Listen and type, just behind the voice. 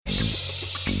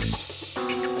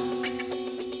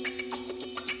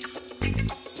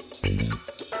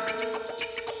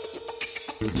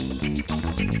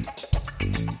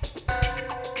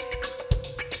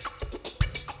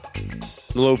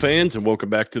Hello, fans, and welcome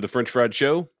back to the French Fried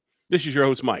Show. This is your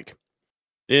host, Mike.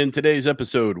 In today's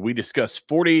episode, we discuss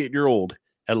 48-year-old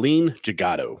Hélène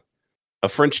Jégadom, a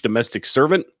French domestic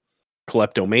servant,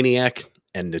 kleptomaniac,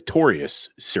 and notorious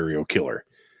serial killer,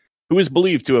 who is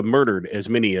believed to have murdered as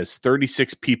many as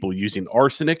 36 people using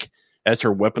arsenic as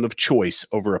her weapon of choice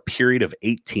over a period of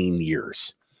 18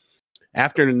 years.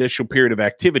 After an initial period of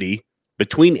activity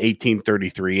between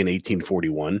 1833 and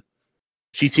 1841,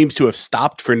 she seems to have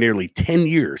stopped for nearly 10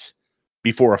 years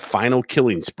before a final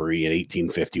killing spree in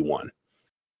 1851.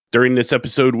 During this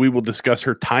episode, we will discuss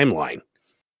her timeline,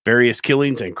 various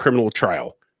killings, and criminal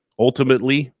trial,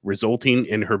 ultimately resulting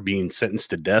in her being sentenced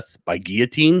to death by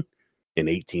guillotine in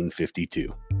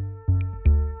 1852.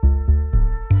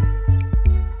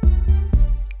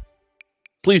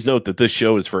 Please note that this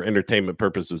show is for entertainment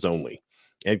purposes only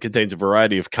and contains a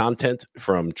variety of content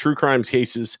from true crimes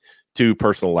cases to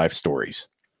personal life stories.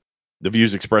 The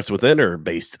views expressed within are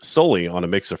based solely on a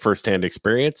mix of first-hand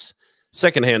experience,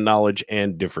 second-hand knowledge,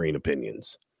 and differing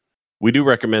opinions. We do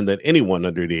recommend that anyone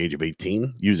under the age of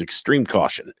 18 use extreme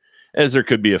caution, as there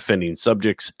could be offending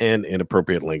subjects and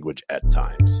inappropriate language at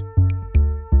times.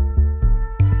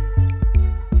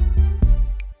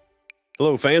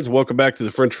 Hello, fans. Welcome back to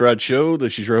the French Fried Show.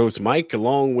 This is your host, Mike,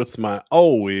 along with my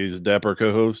always dapper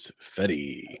co-host,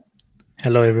 Fetty.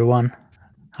 Hello, everyone.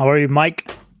 How are you,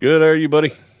 Mike? Good. How are you,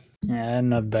 buddy? Yeah,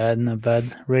 not bad, not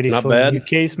bad. Ready Not for bad. a new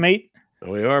case, mate?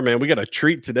 We are, man. We got a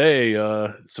treat today.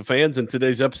 So, fans, in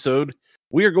today's episode,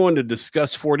 we are going to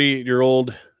discuss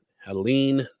 48-year-old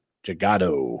Hélène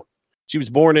Jégadom. She was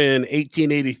born in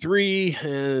 1883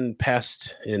 and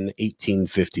passed in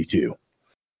 1852.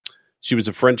 She was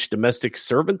a French domestic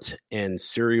servant and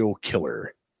serial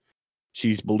killer.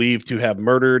 She's believed to have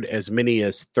murdered as many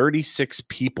as 36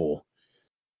 people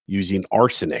using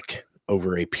arsenic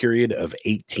over a period of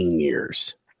 18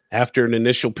 years. After an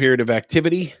initial period of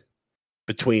activity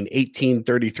between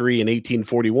 1833 and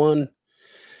 1841,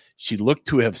 she looked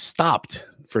to have stopped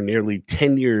for nearly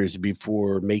 10 years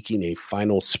before making a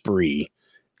final spree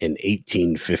in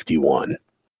 1851.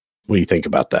 What do you think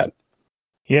about that?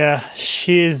 Yeah,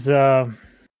 she's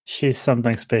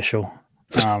something special.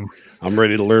 I'm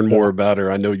ready to learn more about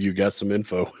her. I know you got some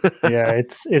info. Yeah,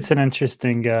 it's an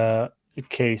interesting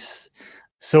case.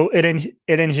 So Hélène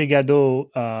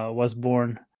Jégadom was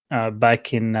born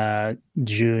back in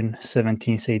June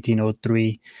 17th,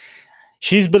 1803.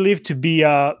 She's believed to be,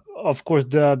 of course,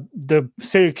 the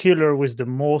serial killer with the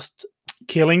most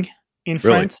killing in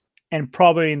France and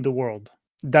probably in the world.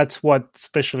 That's what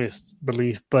specialists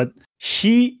believe. But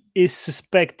she is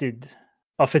suspected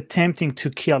of attempting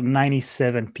to kill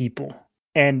 97 people.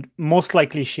 And most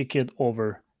likely she killed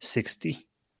over 60.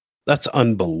 That's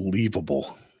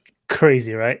unbelievable.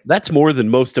 Crazy, right? That's more than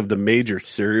most of the major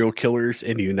serial killers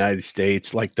in the United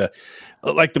States, like the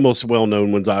most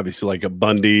well-known ones, obviously, like a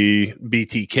Bundy,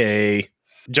 BTK,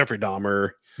 Jeffrey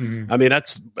Dahmer. Mm-hmm. I mean,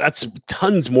 that's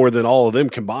tons more than all of them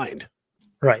combined.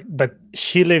 Right, but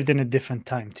she lived in a different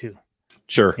time too.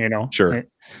 Sure, sure.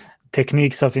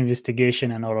 Techniques of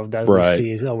investigation and all of that we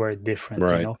see are different.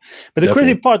 Right. But the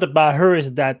crazy part about her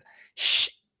is that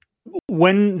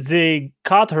when they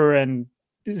caught her and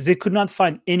they could not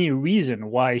find any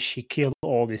reason why she killed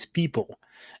all these people.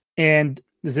 And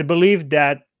they believe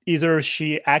that either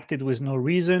she acted with no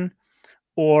reason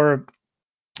or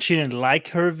she didn't like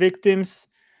her victims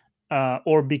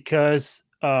or because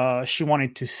she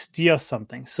wanted to steal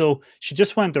something. So she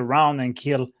just went around and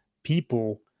killed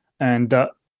people. And a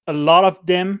lot of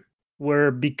them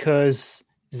were because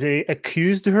they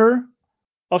accused her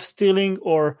of stealing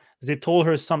or they told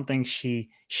her something she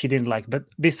didn't like. But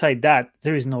beside that,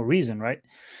 there is no reason, right?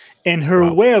 And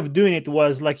her way of doing it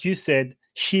was, like you said,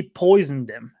 she poisoned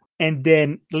them. And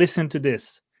then, listen to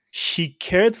this. She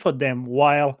cared for them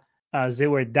while they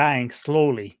were dying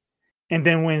slowly. And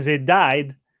then when they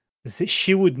died,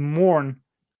 she would mourn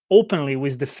openly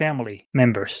with the family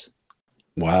members.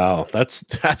 Wow,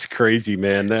 that's crazy,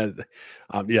 man. That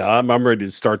I'm ready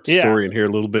to start the story and hear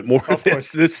a little bit more of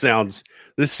this. This sounds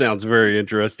very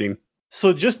interesting.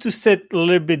 So just to set a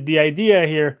little bit the idea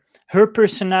here, her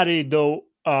personality though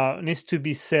needs to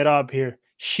be set up here.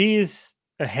 She is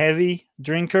a heavy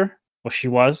drinker, or she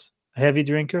was a heavy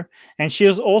drinker, and she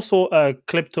is also a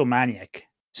kleptomaniac.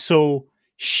 So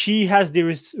she has the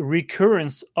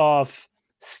recurrence of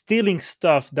stealing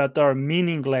stuff that are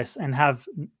meaningless and have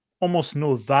almost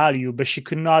no value, but she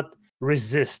could not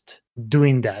resist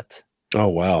doing that. Oh,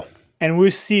 wow. And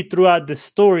we see throughout the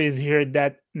stories here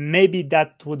that maybe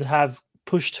that would have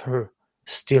pushed her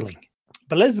stealing.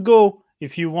 But let's go,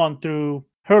 if you want, through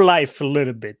her life a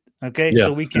little bit, okay? Yeah,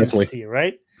 so we can definitely see,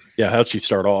 right? Yeah, how'd she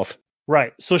start off?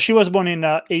 Right. So she was born in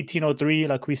 1803,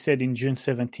 like we said, in June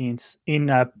 17th, in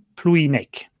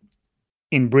Plouhinec,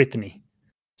 in Brittany.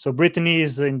 So Brittany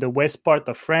is in the west part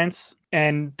of France.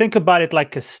 And think about it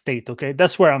like a state, okay?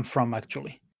 That's where I'm from,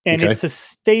 actually. And Okay. it's a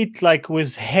state like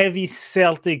with heavy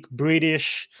Celtic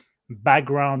British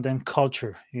background and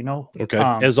culture, you know? Okay.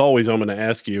 As always, I'm going to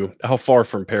ask you, how far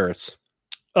from Paris?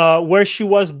 Where she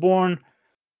was born,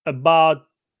 about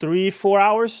 3-4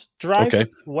 hours drive.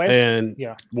 Okay. West. And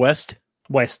Yeah. west?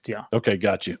 West, yeah. Okay,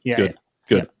 got you. Yeah, Good. yeah,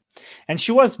 Good. yeah. And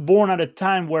she was born at a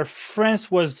time where France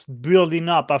was building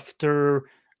up after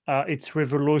its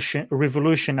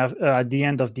revolution at the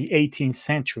end of the 18th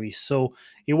century. So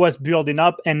it was building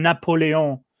up, and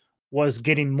Napoleon was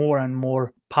getting more and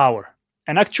more power.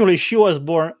 And actually, she was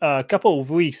born a couple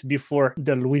of weeks before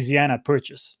the Louisiana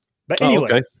Purchase. But anyway,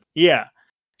 okay. Yeah,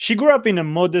 she grew up in a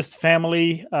modest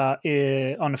family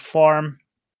on a farm.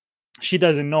 She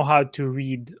doesn't know how to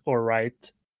read or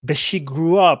write, but she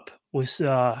grew up with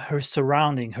her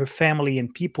surrounding, her family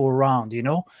and people around, you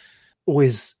know,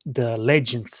 with the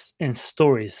legends and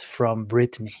stories from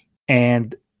Brittany.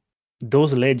 And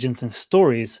those legends and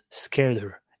stories scared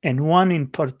her. And one in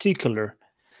particular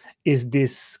is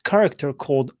this character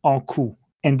called Ankou.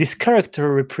 And this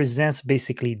character represents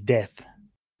basically death.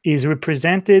 He's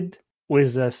represented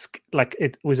with a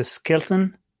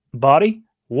skeleton body,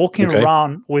 walking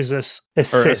around with a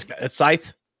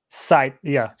scythe. Scythe,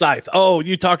 yeah. Scythe. Oh,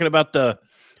 you talking about the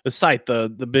scythe,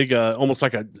 the big, almost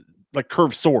like a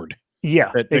curved sword.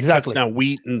 Yeah, that exactly. Cuts down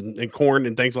wheat and corn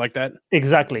and things like that.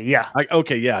 Exactly, yeah.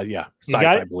 Yeah. Scythe,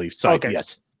 I believe. Scythe, okay.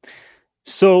 Yes.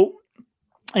 So,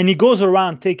 and he goes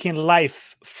around taking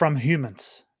life from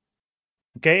humans.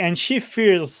 Okay, and she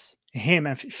fears him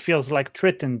and feels like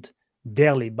threatened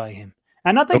daily by him.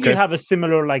 And I think you have a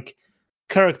similar like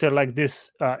character like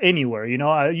this anywhere. You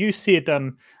know, you see it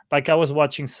on. Like I was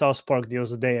watching South Park the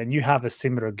other day, and you have a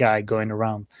similar guy going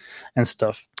around and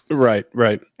stuff. Right.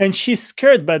 And she's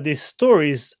scared by these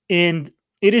stories, and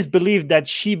it is believed that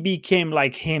she became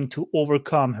like him to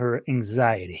overcome her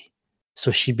anxiety.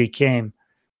 So she became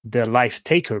the life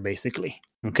taker, basically.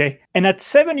 Okay. And at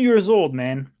 7 years old,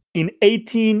 man, in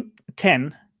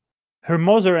 1810, her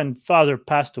mother and father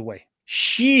passed away.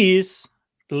 She is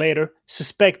later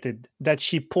suspected that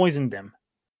she poisoned them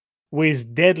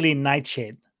with deadly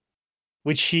nightshade,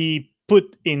 which she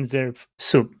put in their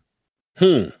soup.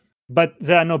 But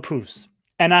there are no proofs.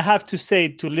 And I have to say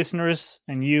to listeners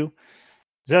and you,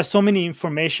 there's so many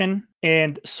information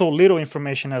and so little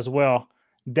information as well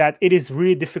that it is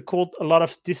really difficult. A lot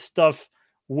of this stuff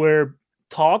were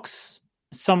talks,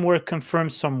 some were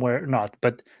confirmed, some were not.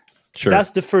 But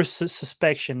that's the first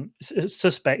suspect,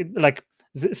 like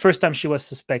the first time she was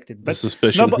suspected. But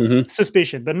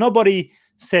suspicion, but nobody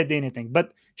said anything.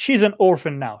 But she's an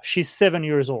orphan now. She's 7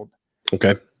 years old.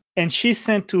 Okay. And she's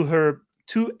sent to her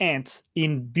 2 aunts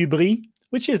in Bubry,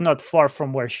 which is not far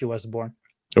from where she was born.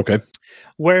 Okay.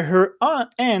 Where her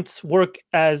aunts work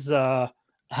as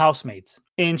housemaids.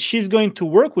 And she's going to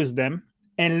work with them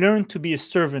and learn to be a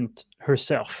servant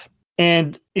herself.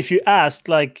 And if you asked,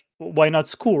 like, why not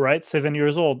school, right? 7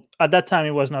 years old. At that time,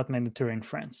 it was not mandatory in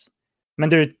France.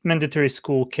 Mandatory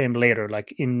school came later,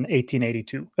 like in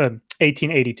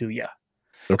 1882, yeah.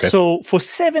 Okay. So for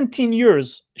 17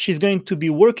 years, she's going to be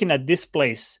working at this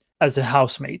place as a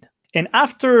housemaid. And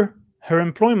after her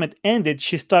employment ended,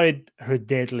 she started her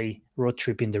deadly road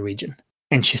trip in the region.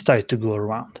 And she started to go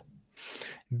around.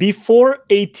 Before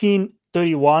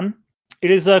 1831,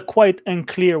 it is quite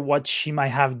unclear what she might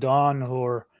have done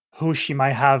or who she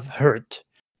might have hurt.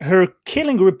 Her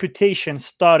killing reputation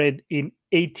started in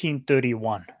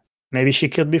 1831. Maybe she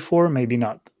killed before, maybe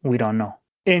not. We don't know.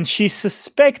 And she's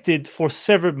suspected for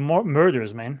several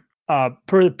murders, man.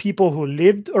 Per the people who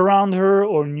lived around her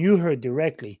or knew her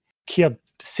directly. Killed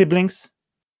siblings,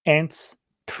 aunts,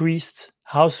 priests,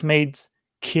 housemaids,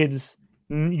 kids,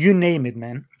 you name it,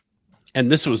 man. And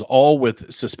this was all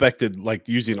with suspected, like,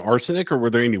 using arsenic, or were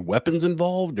there any weapons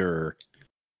involved, or?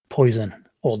 Poison,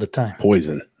 all the time.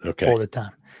 Poison, okay. All the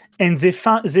time. And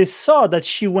they saw that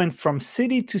she went from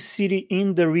city to city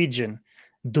in the region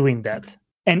doing that.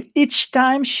 And each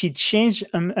time she changed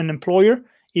an employer,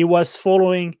 it was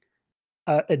following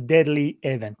a deadly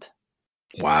event.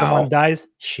 Wow. Someone dies,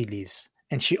 she leaves.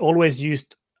 And she always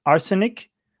used arsenic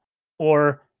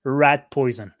or rat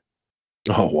poison.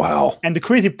 Oh, wow. And the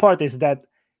crazy part is that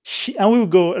she, and we will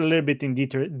go a little bit in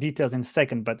details in a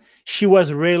second, but she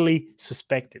was rarely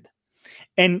suspected.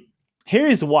 And here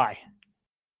is why.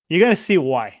 You're going to see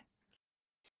why.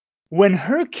 When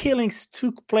her killings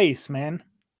took place, man,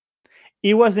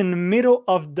 it was in the middle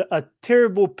of a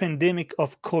terrible pandemic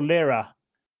of cholera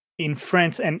in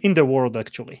France and in the world,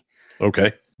 actually.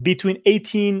 Okay. Between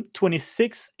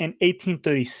 1826 and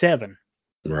 1837,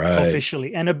 Right.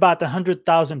 officially. And about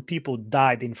 100,000 people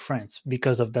died in France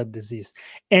because of that disease.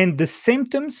 And the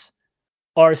symptoms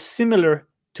are similar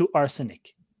to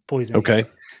arsenic poisoning. Okay.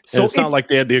 So and it's not like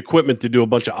they had the equipment to do a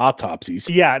bunch of autopsies.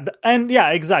 Yeah.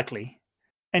 Exactly.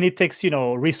 And it takes,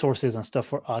 resources and stuff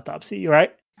for autopsy,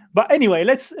 right? But anyway,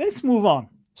 let's move on.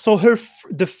 So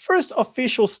the first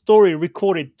official story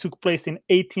recorded took place in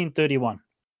 1831.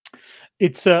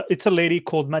 It's a lady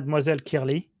called Mademoiselle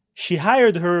Kirley. She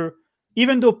hired her,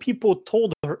 even though people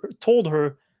told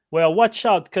her, well, watch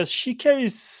out, because she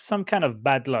carries some kind of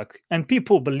bad luck, and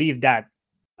people believe that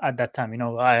at that time.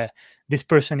 This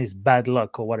person is bad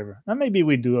luck or whatever. And maybe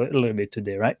we do a little bit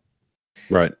today, right?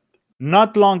 Right.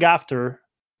 Not long after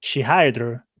she hired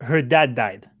her, her dad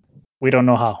died. We don't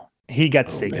know how. He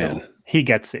got sick, though. He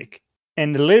got sick.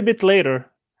 And a little bit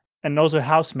later, another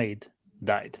housemaid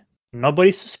died.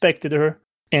 Nobody suspected her.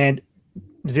 And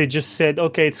they just said,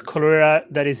 okay, it's cholera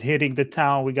that is hitting the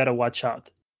town. We got to watch out.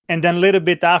 And then a little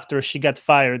bit after, she got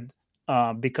fired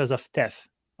because of theft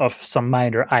of some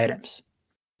minor items.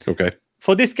 Okay.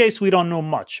 For this case, we don't know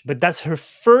much. But that's her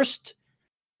first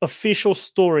official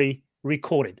story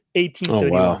recorded,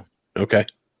 1831. Oh, wow. Okay.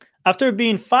 After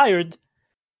being fired,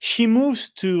 she moves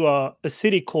to a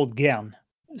city called Gern,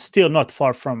 still not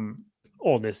far from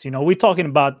all this. We're talking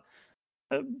about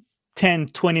 10,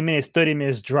 20 minutes, 30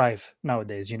 minutes drive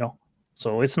nowadays,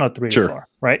 So it's not really far,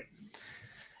 right?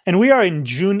 And we are in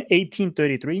June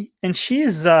 1833, and she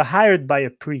is hired by a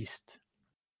priest.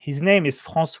 His name is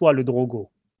François Le Drogo.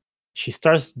 She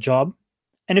starts the job,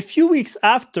 and a few weeks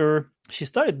after she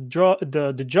started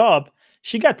the job,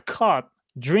 she got caught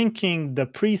drinking the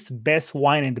priest's best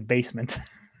wine in the basement.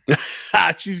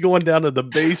 She's going down to the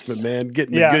basement, man,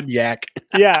 getting a good yak.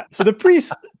 Yeah. So the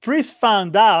priest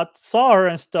found out, saw her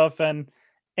and stuff,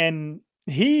 and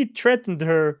he threatened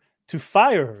her to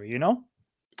fire her,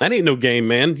 That ain't no game,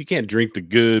 man. You can't drink the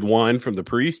good wine from the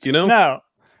priest, No,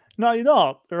 you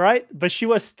don't, right? But she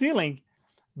was stealing,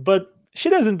 but she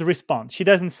doesn't respond. She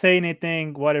doesn't say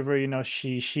anything, whatever,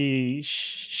 she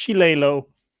lay low.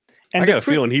 And I got a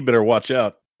feeling he better watch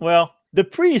out. Well, the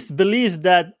priest believes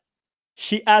that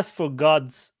she asked for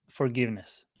God's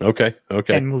forgiveness. Okay.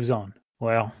 And moves on.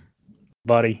 Well,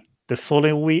 buddy, the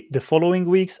following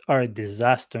weeks are a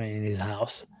disaster in his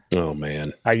house. Oh,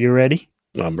 man. Are you ready?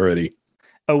 I'm ready.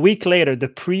 A week later, the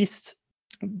priest's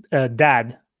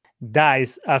dad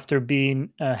dies after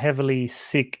being heavily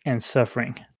sick and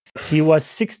suffering. He was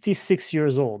 66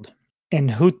 years old.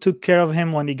 And who took care of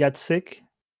him when he got sick?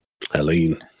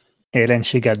 Hélène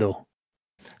Jégadom.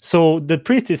 So the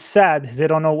priest is sad. They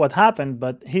don't know what happened,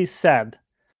 but he's sad.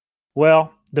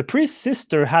 Well, the priest's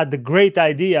sister had the great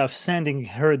idea of sending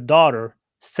her daughter,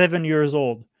 7 years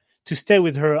old, to stay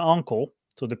with her uncle,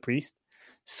 so the priest,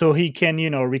 so he can,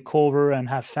 recover and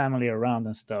have family around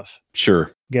and stuff.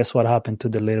 Sure. Guess what happened to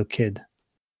the little kid?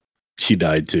 She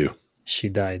died too. She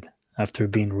died after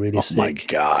being really sick. Oh my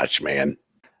gosh, man.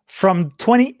 From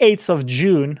 28th of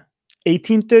June,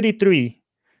 1833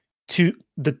 to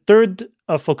the 3rd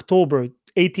of October,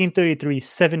 1833,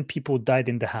 7 people died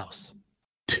in the house.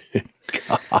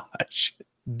 Gosh.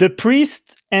 The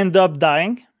priest ended up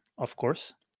dying, of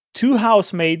course. 2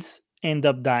 housemaids end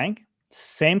up dying.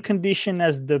 Same condition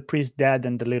as the priest's dad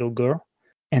and the little girl.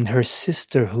 And her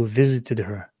sister who visited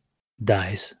her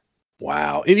dies.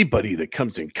 Wow. Anybody that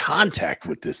comes in contact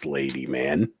with this lady,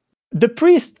 man. The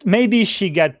priest, maybe she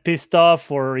got pissed off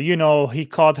or, he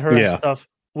caught her and stuff.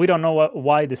 We don't know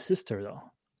why the sister, though.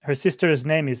 Her sister's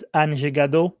name is Hélène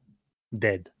Jégadom,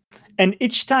 dead. And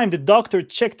each time the doctor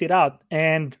checked it out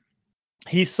and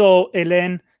he saw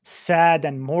Helene sad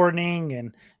and mourning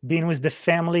and being with the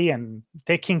family and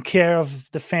taking care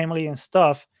of the family and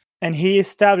stuff. And he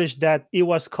established that it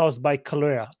was caused by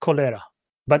cholera.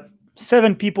 But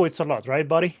 7 people, it's a lot, right,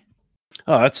 buddy?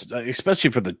 Oh, that's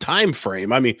especially for the time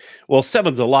frame. I mean, well,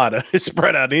 7's a lot. It's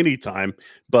spread out any time,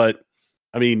 but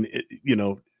I mean,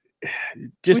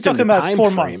 just we're talking about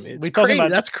 4 months. It's crazy.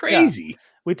 That's crazy. Yeah.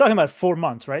 We're talking about 4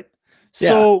 months, right?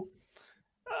 So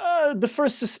the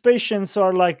first suspicions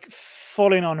are like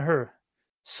falling on her.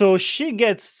 So she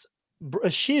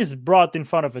is brought in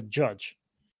front of a judge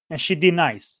and she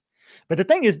denies. But the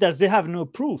thing is that they have no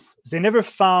proof. They never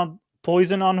found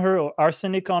poison on her or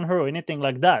arsenic on her or anything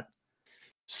like that.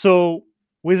 So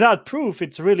without proof,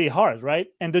 it's really hard, right?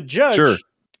 And the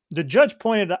judge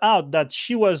pointed out that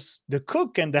she was the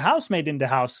cook and the housemaid in the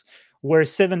house where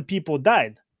 7 people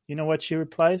died. You know what she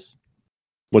replies?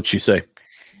 What'd she say?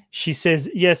 She says,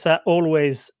 yes, I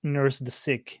always nurse the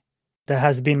sick. That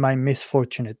has been my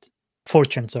misfortune.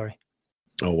 Fortune, sorry.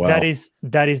 Oh wow.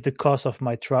 That is the cause of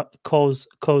my cause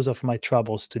of my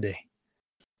troubles today.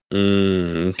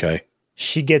 Okay.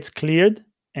 She gets cleared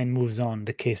and moves on.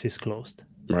 The case is closed.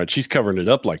 Right. She's covering it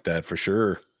up like that for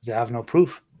sure. They have no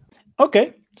proof.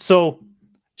 Okay, so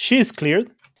she's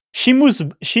cleared. She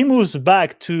moves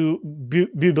back to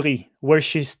Bubry, where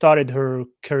she started her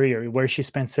career, where she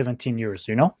spent 17 years,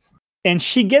 and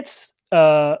she gets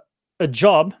a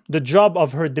job, the job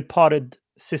of her departed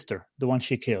sister, the one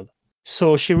she killed.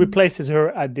 So she replaces her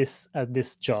at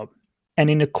this job. And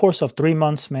in the course of 3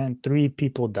 months, man, 3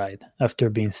 people died after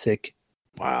being sick.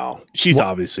 Wow. She's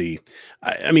obviously,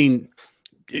 I mean,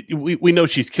 we know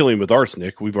she's killing with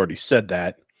arsenic. We've already said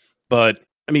that. But,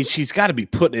 I mean, she's got to be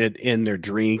putting it in their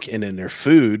drink and in their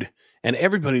food. And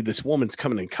everybody this woman's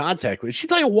coming in contact with,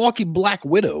 she's like a walking black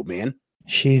widow, man.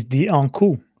 She's the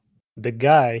uncle, the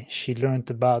guy she learned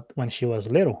about when she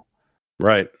was little.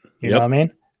 Right. You know what I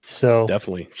mean? So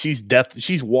definitely. She's death.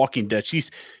 She's walking death.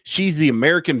 She's the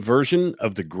American version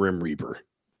of the Grim Reaper.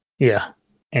 Yeah.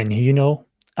 And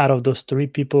out of those 3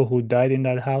 people who died in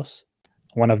that house,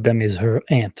 one of them is her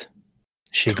aunt.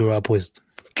 She grew up with.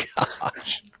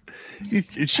 Gosh.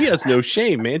 She has no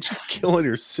shame, man. She's killing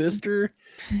her sister,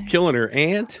 killing her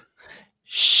aunt.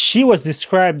 She was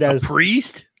described as a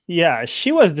priest. Yeah,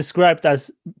 she was described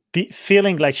as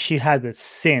feeling like she had a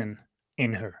sin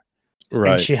in her.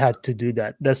 Right. And she had to do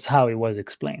that. That's how it was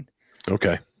explained.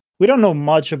 Okay. We don't know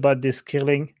much about this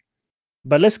killing,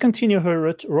 but let's continue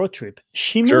her road trip.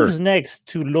 She moves next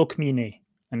to Locminé,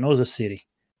 another city.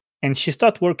 And she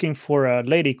starts working for a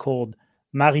lady called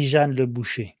Marie-Jeanne Le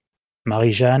Boucher.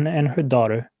 Marie-Jeanne and her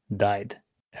daughter died.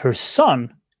 Her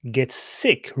son gets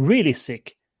sick, really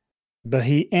sick, but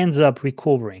he ends up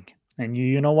recovering. And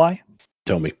you know why?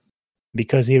 Tell me.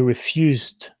 Because he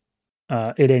refused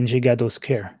Hélène Jégadom's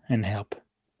care and help.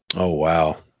 Oh,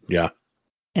 wow. Yeah.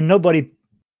 And nobody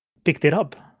picked it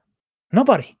up.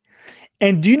 Nobody.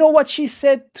 And do you know what she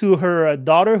said to her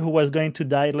daughter who was going to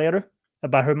die later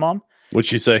about her mom? What'd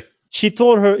she say? She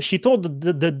told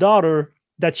the daughter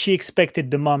that she expected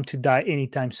the mom to die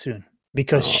anytime soon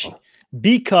because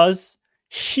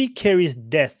she carries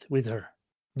death with her.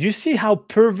 Do you see how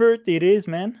pervert it is,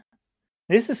 man?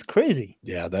 This is crazy.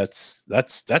 Yeah, that's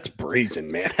brazen,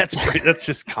 man. That's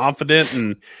just confident,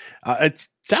 and it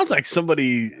sounds like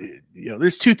somebody.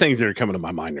 There's 2 things that are coming to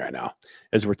my mind right now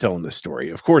as we're telling this story.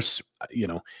 Of course,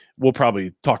 we'll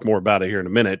probably talk more about it here in a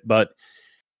minute, but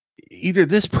either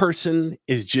this person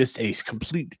is just a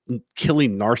complete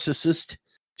killing narcissist,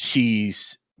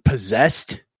 she's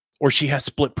possessed, or she has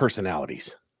split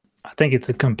personalities. I think it's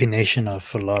a combination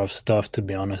of a lot of stuff, to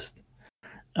be honest.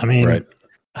 I mean. Right.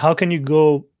 How can you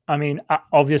go? I mean,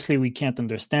 obviously we can't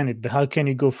understand it, but how can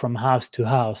you go from house to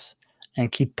house and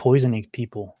keep poisoning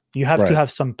people? You have to have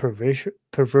some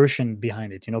perversion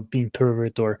behind it, being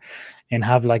pervert and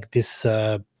have like this.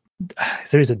 There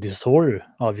is a disorder,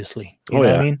 obviously. You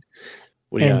know what I mean?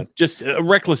 Well, just a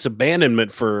reckless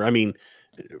abandonment for. I mean,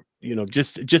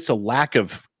 just a lack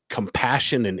of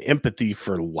compassion and empathy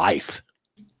for life.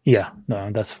 Yeah, no,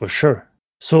 that's for sure.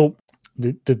 So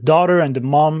the daughter and the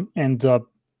mom end up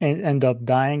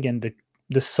dying, and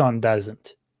the son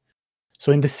doesn't.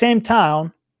 So in the same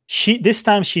town, this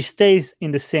time she stays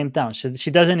in the same town. She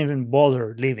doesn't even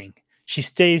bother leaving. She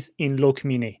stays in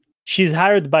Locminé. She's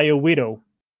hired by a widow.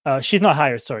 She's not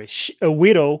hired, sorry. A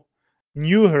widow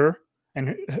knew her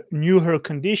and knew her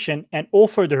condition and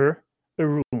offered her a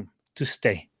room to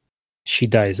stay. She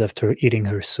dies after eating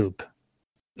her soup.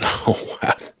 Oh,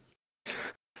 wow.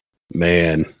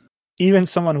 Man. Even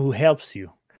someone who helps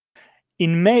you.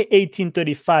 In May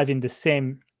 1835, in the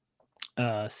same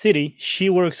city, she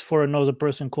works for another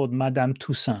person called Madame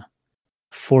Toussaint.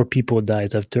 4 people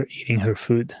dies after eating her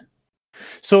food.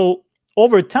 So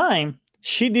over time,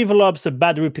 she develops a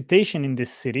bad reputation in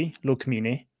this city,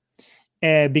 Locminé,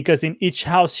 because in each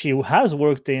house she has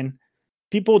worked in,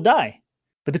 people die.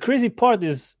 But the crazy part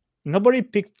is nobody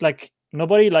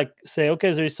say,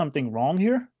 okay, there is something wrong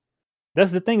here.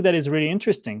 That's the thing that is really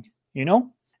interesting,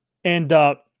 And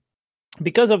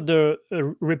because of the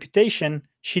reputation,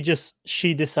 she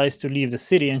decides to leave the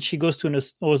city, and she goes to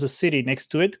another city next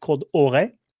to it called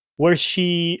Auray, where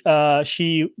she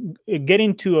get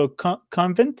into a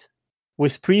convent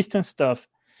with priests and stuff,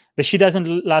 but she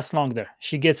doesn't last long there.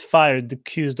 She gets fired,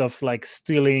 accused of like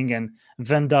stealing and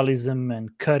vandalism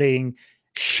and cutting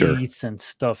sheets and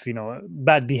stuff,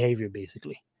 bad behavior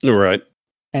basically. Right.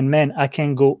 And man, I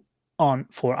can go on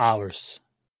for hours.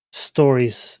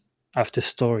 Stories after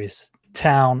stories,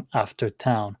 town after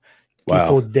town,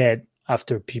 people dead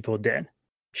after people dead.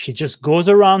 She just goes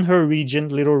around her region,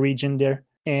 little region there,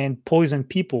 and poison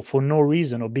people for no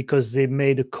reason, or because they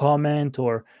made a comment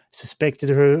or suspected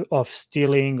her of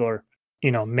stealing or,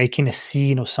 making a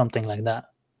scene or something like that.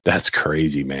 That's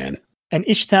crazy, man. And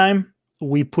each time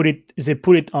they put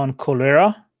it on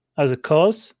cholera as a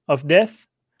cause of death,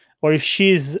 or if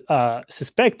she's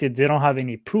suspected, they don't have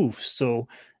any proof, so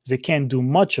they can't do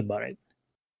much about it,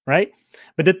 right?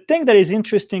 But the thing that is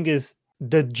interesting is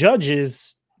the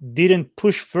judges didn't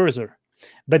push further.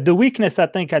 But the weakness, I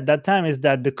think, at that time is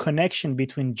that the connection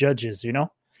between judges,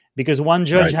 because one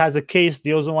judge has a case,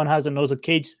 the other one has another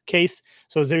case,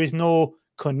 so there is no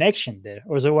connection there.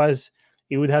 Or otherwise,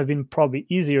 it would have been probably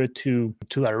easier to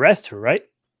arrest her, right?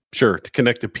 Sure, to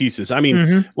connect the pieces. I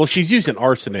mean, well, she's using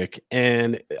arsenic,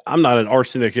 and I'm not an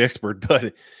arsenic expert,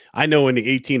 but I know in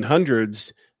the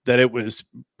 1800s that it was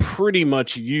pretty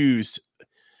much used,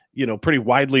 pretty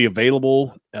widely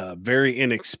available, very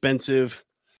inexpensive.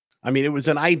 I mean, it was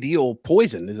an ideal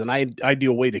poison, is an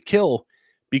ideal way to kill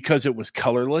because it was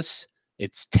colorless,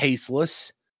 it's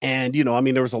tasteless, and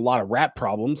there was a lot of rat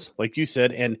problems, like you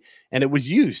said, and it was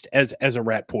used as a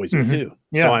rat poison too.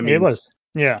 Yeah, so it was.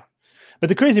 Yeah, but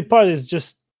the crazy part is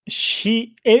just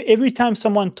every time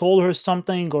someone told her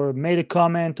something or made a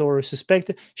comment or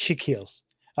suspected, she kills.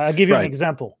 I'll give you an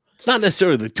example. It's not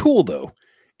necessarily the tool, though.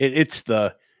 It's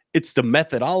the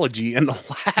methodology and the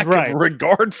lack of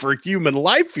regard for human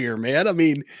life here, man. I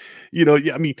mean,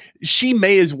 she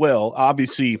may as well,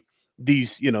 obviously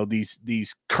these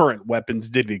current weapons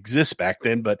didn't exist back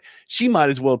then, but she might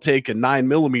as well take a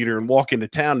 9mm and walk into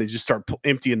town and just start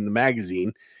emptying the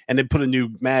magazine and then put a new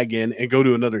mag in and go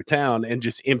to another town and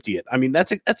just empty it. I mean,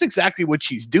 that's exactly what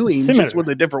she's doing, just with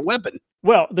a different weapon.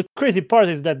 Well, the crazy part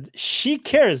is that she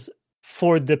cares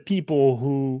for the people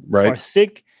who are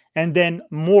sick, and then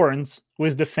mourns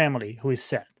with the family who is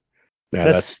sad. Yeah,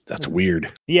 that's weird.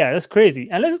 Yeah, that's crazy.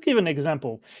 And let's give an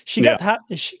example. She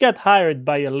got hired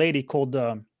by a lady called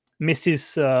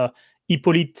Mrs.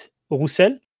 Hippolyte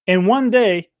Roussel. And one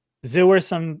day there were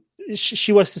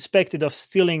she was suspected of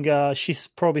stealing. She's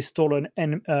probably stolen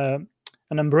an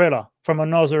umbrella from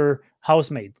another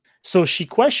housemaid. So she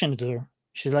questioned her.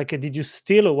 She's like, "Did you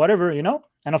steal or whatever?"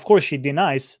 And of course she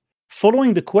denies.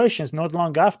 Following the questions, not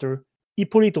long after,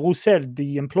 Hippolyte Roussel,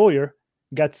 the employer,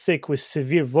 got sick with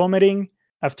severe vomiting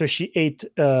after she ate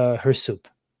her soup,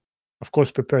 of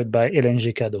course prepared by Hélène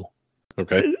Jégadom.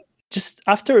 Okay. Just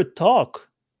after a talk,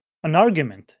 an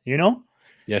argument,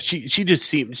 Yeah, she just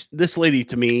seems, this lady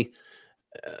to me,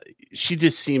 she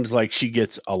just seems like she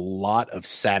gets a lot of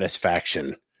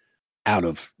satisfaction out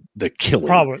of the killing.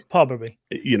 Probably.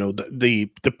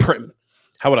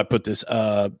 How would I put this?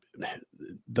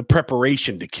 The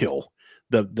preparation to kill.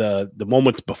 The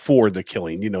moments before the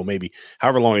killing, maybe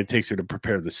however long it takes her to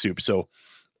prepare the soup. So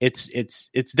it's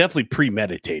definitely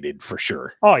premeditated for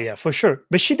sure. Oh yeah, for sure.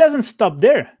 But she doesn't stop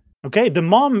there. Okay. The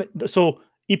mom, so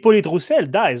Hippolyte Roussel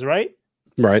dies, right?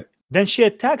 Right. Then she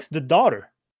attacks the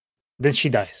daughter. Then she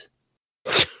dies.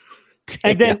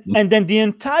 and then the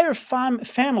entire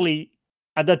family,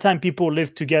 at that time people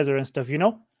lived together and stuff,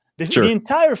 the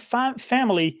entire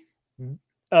family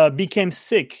became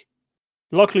sick.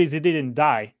 Luckily, they didn't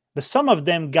die, but some of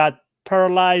them got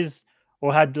paralyzed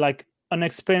or had like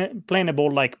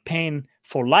unexplainable like pain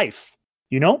for life.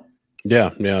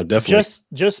 Yeah, definitely.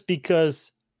 Just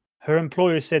because her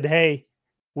employer said, "Hey,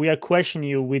 we are questioning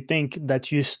you. We think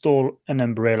that you stole an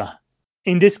umbrella."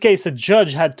 In this case, a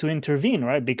judge had to intervene,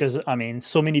 right? Because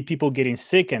so many people getting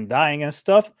sick and dying and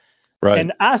stuff, right?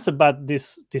 And asked about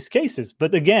these cases,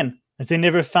 but again, they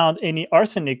never found any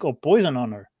arsenic or poison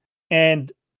on her, and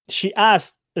she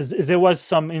asked. There was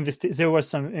some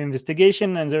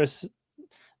investigation, and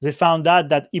they found out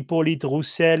that Hippolyte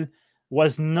Roussel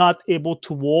was not able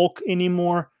to walk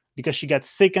anymore because she got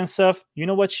sick and stuff. You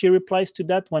know what she replies to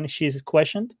that when she's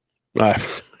questioned?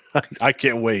 I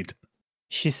can't wait.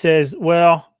 She says,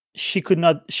 "Well, she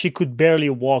could barely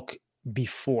walk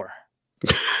before."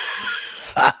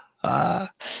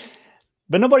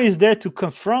 But nobody's there to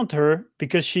confront her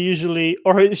because she usually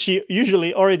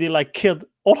already like killed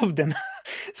all of them.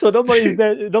 So nobody's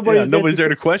there. Nobody's there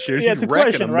to question her. Yeah, she's to wrecking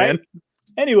question, them, right? Man.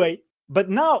 Anyway, but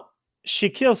now she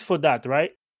kills for that,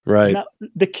 right? Right. Now,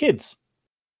 the kids.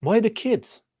 Why the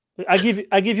kids? I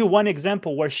give you one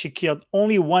example where she killed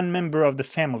only one member of the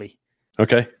family.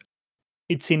 Okay.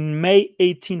 It's in May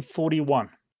 1841,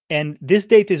 and this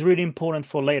date is really important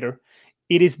for later.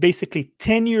 It is basically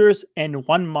 10 years and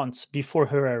 1 month before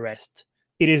her arrest.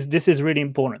 This is really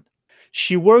important.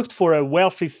 She worked for a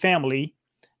wealthy family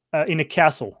in a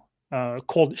castle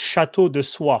called Château de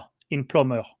Soie in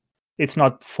Plumeur. It's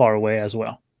not far away as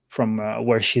well from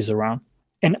where she's around.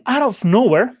 And out of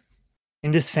nowhere,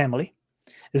 in this family,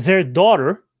 Their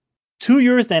daughter, 2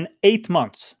 years and 8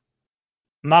 months,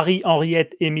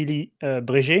 Marie-Henriette Émilie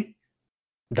Breget,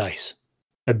 dies.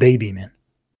 A baby, man.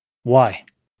 Why?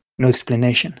 No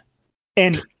explanation.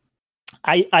 And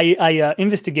I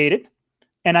investigated,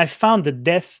 and I found the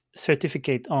death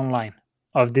certificate online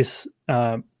of this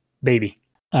baby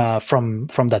from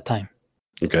that time.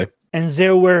 Okay. And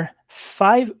there were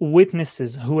 5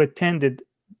 witnesses who attended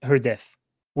her death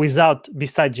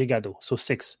besides Jegado. So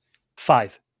 6.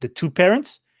 5. The 2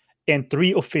 parents and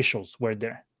 3 officials were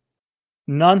there.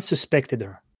 None suspected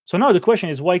her. So now the question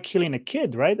is, why killing a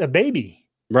kid, right? A baby.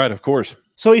 Right, of course.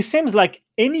 So it seems like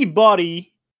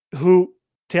anybody who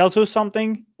tells her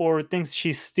something or thinks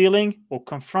she's stealing or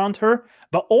confront her,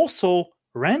 but also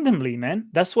randomly, man.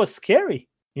 That's what's scary,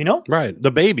 you know? Right.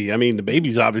 The baby. I mean, the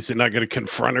baby's obviously not going to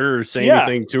confront her or say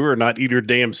anything to her, not eat her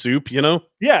damn soup, you know?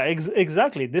 Yeah,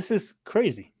 exactly. This is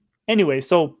crazy. Anyway,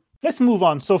 so let's move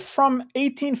on. So from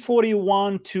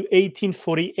 1841 to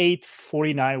 1848,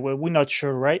 49, well, we're not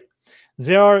sure, right?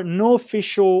 There are no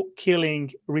official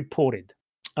killing reported.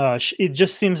 It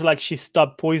just seems like she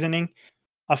stopped poisoning.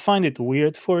 I find it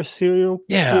weird for a serial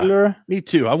killer. Me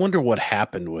too. I wonder what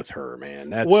happened with her,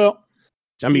 man.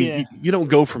 You don't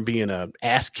go from being an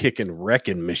ass-kicking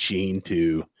wrecking machine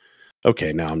to,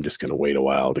 okay, now I'm just going to wait a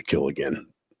while to kill again.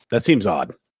 That seems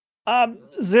odd.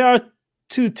 There are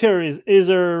 2 theories.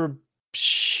 Either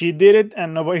she did it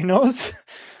and nobody knows,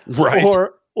 right?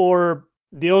 Or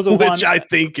the other one, which I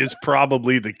think is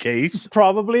probably the case.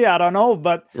 Probably, I don't know,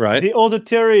 but right. The other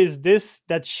theory is this: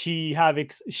 that she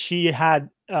had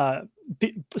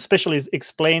specialists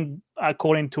explained,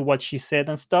 according to what she said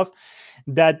and stuff,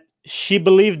 that she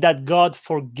believed that God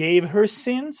forgave her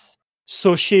sins,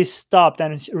 so she stopped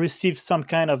and received some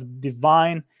kind of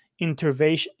divine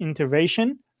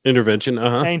intervention.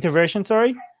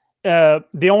 Sorry.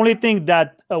 The only thing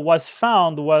that was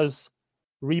found was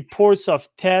reports of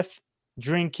theft,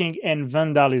 drinking, and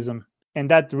vandalism, and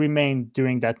that remained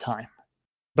during that time,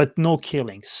 but no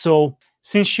killing. So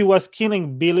since she was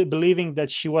killing believing that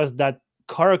she was that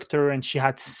character and she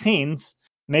had sins,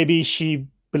 maybe she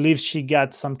believes she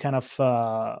got some kind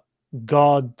of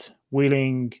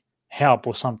God-willing help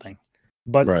or something.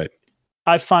 But right.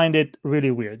 I find it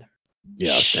really weird.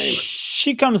 Yeah, same.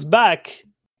 She comes back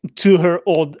to her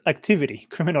old activity,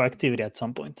 criminal activity at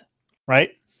some point,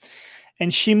 right?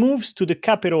 And she moves to the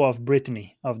capital of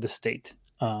Brittany, of the state,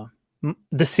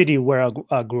 the city where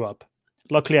I grew up.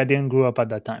 Luckily, I didn't grow up at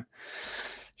that time.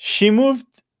 She moved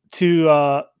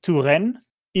to Rennes,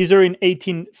 either in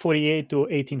 1848 or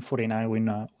 1849.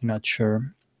 We're not sure.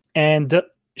 And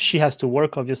she has to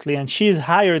work, obviously, and she's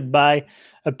hired by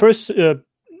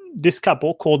this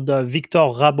couple called Victor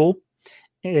Rabot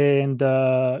and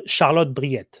Charlotte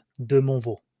Briette de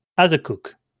Monvaux as a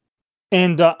cook.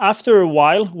 And after a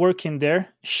while working there,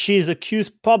 she's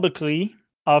accused publicly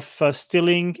of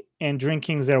stealing and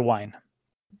drinking their wine.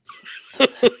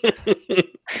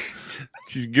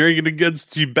 She's drinking the good.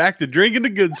 She's back to drinking the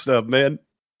good stuff, man.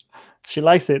 She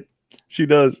likes it. She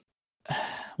does.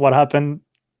 What happened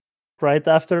right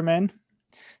after, man?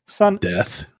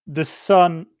 Death. The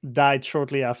son died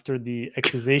shortly after the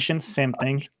accusation. Same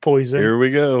thing. Poison. Here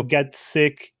we go. Got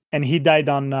sick, and he died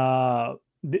on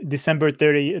December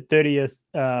 30th,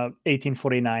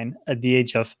 1849, at the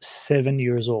age of 7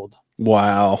 years old.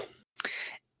 Wow.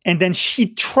 And then she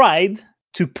tried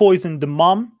to poison the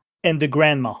mom and the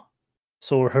grandma.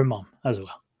 So her mom as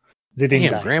well. They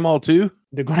didn't die. Grandma too?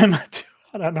 The grandma too.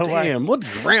 I don't know why. Damn, what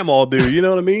did grandma do? You know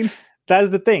what I mean?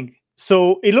 That's the thing.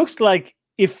 So it looks like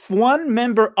if one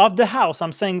member of the house,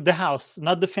 I'm saying the house,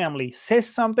 not the family, says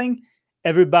something,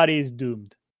 everybody is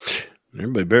doomed.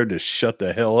 Everybody better just shut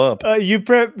the hell up. You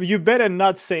better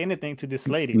not say anything to this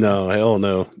lady. No, hell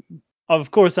no.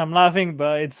 Of course, I'm laughing,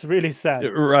 but it's really sad.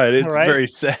 Right, it's very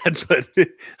sad. But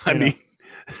I mean,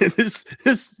 this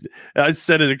I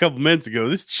said it a couple minutes ago.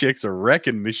 This chick's a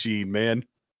wrecking machine, man.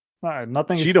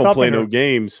 Nothing. She don't play no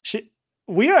games.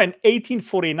 We are in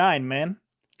 1849, man.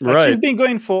 Right. She's been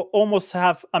going for almost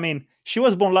half. I mean, she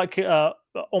was born like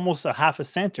almost a half a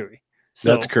century.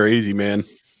 So, that's crazy, man.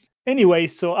 Anyway,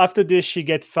 so after this, she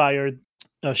gets fired.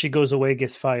 She goes away,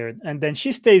 gets fired. And then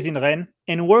she stays in Rennes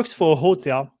and works for a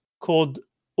hotel called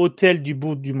Hôtel du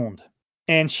Bout du Monde.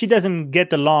 And she doesn't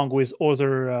get along with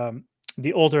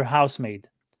the older housemaid.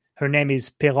 Her name is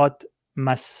Perrotte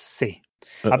Massé.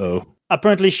 Uh-oh.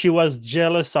 Apparently, she was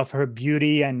jealous of her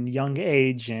beauty and young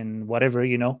age and whatever,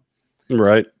 you know.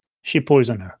 Right. She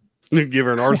poisoned her. Give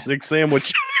her an arsenic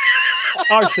sandwich.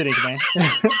 Arsenic, man.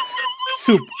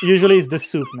 Soup. Usually it's the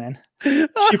soup, man.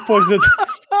 She poisoned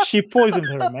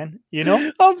her, man. You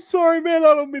know? I'm sorry, man.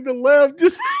 I don't mean to laugh.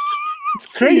 It's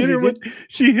crazy.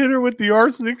 She hit her with the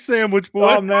arsenic sandwich,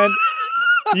 boy. Oh man,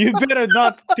 you better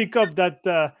not pick up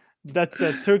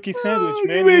that turkey sandwich,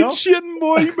 man. You ain't shitting,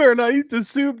 boy. You better not eat the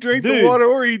soup, drink the Dude. water,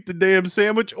 or eat the damn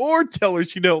sandwich, or tell her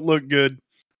she don't look good.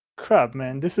 Crap,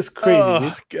 man. This is crazy.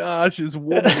 Oh gosh, this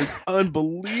woman is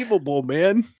unbelievable,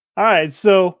 man. All right,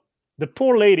 so the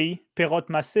poor lady, Perrotte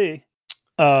Massé,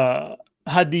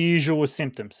 had the usual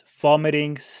symptoms: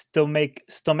 vomiting,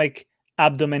 stomach,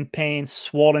 abdomen pain,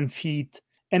 swollen feet.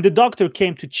 And the doctor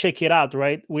came to check it out,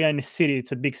 right? We are in a city.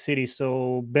 It's a big city,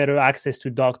 so better access to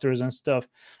doctors and stuff.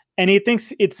 And he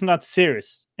thinks it's not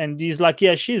serious. And he's like,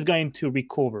 yeah, she's going to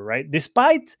recover, right?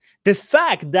 Despite the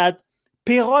fact that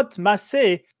Perrotte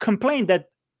Massé complained that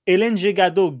Hélène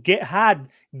Jégadom had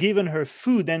given her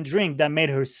food and drink that made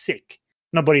her sick.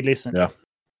 Nobody listened. Yeah.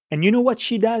 And you know what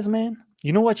she does, man?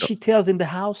 You know what she tells in the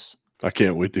house? I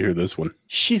can't wait to hear this one.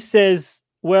 She says,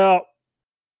 well,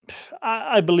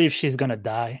 I believe she's going to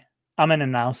die. I'm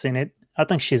announcing it. I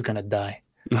think she's going to die.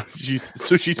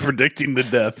 She's predicting the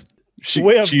death. She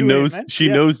knows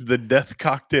knows the death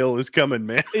cocktail is coming,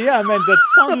 man. Yeah, man, that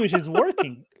sandwich is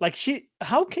working. Like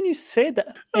how can you say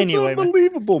that? That's anyway,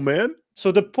 unbelievable, man.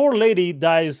 So the poor lady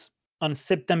dies on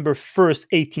September 1st,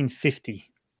 1850.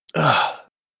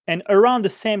 And around the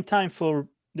same time, for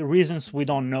the reasons we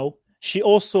don't know, she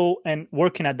also, and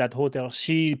working at that hotel,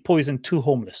 she poisoned 2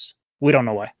 homeless. We don't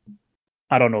know why.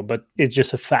 I don't know, but it's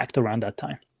just a fact around that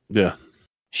time. Yeah.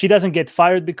 She doesn't get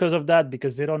fired because of that,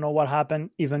 because they don't know what happened,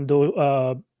 even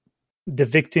though the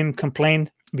victim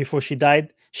complained before she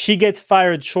died. She gets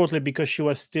fired shortly because she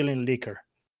was stealing liquor.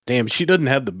 Damn, she doesn't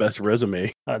have the best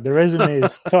resume. The resume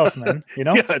is tough, man. You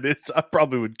know? Yeah, it is. I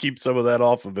probably would keep some of that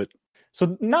off of it.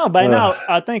 So now,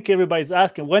 I think everybody's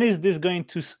asking, when is this going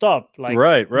to stop? Like,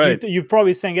 right. You're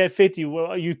probably saying, hey, 50,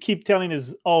 well, you keep telling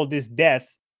us all this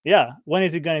death. Yeah, when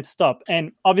is it going to stop?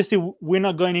 And obviously, we're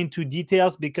not going into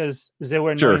details because there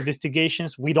were no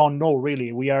investigations. We don't know,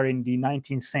 really. We are in the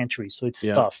 19th century, so it's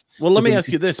tough. Well, let me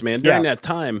ask you this, man. During that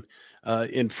time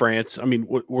in France, I mean,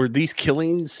 were these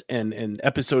killings and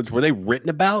episodes, were they written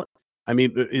about? I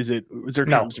mean, was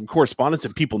there some correspondence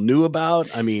that people knew about?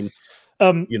 I mean,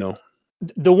 you know.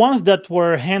 The ones that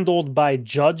were handled by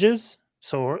judges,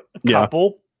 so a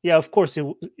couple, of course,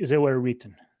 they were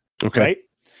written. Okay. Right?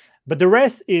 But the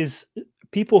rest is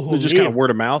people who just kind of word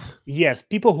of mouth. Yes,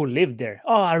 people who lived there.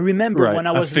 Oh, I remember when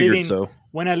I was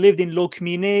when I lived in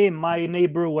Locminé, my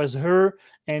neighbor was her,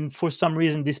 and for some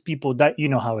reason, these people died. You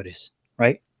know how it is,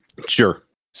 right? Sure.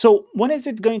 So when is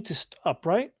it going to stop,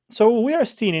 right? So we are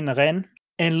still in Rennes,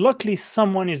 and luckily,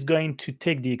 someone is going to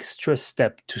take the extra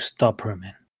step to stop her,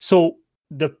 man. So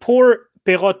the poor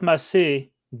Perrotte Massé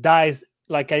dies,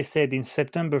 like I said, in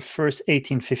September 1st,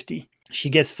 1850. She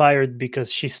gets fired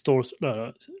because she stores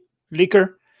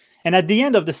liquor. And at the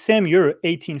end of the same year,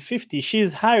 1850, she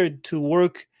is hired to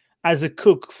work as a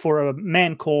cook for a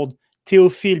man called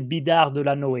Théophile Bidart de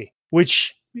la Noé,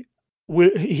 which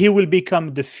he will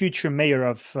become the future mayor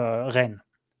of Rennes,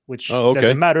 which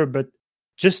doesn't matter. But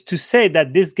just to say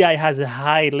that this guy has a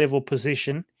high-level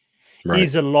position. Right.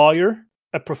 He's a lawyer,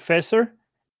 a professor,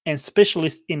 and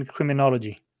specialist in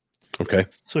criminology. Okay.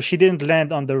 So she didn't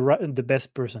land on the right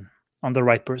person.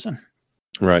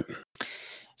 Right.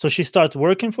 So she starts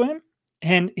working for him,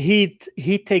 and he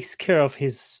takes care of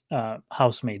his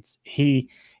housemates.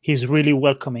 He's really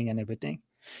welcoming and everything.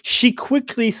 She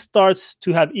quickly starts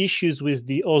to have issues with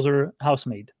the other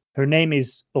housemaid. Her name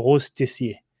is Rose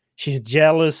Tessier. She's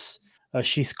jealous.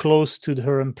 She's close to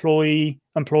her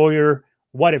employer,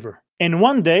 whatever. And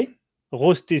one day,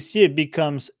 Rose Tessier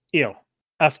becomes ill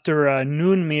after a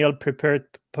noon meal prepared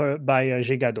by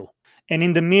Jegado. And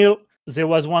in the meal, there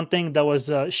was one thing that was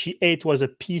she ate was a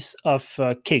piece of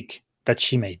cake that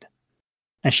she made.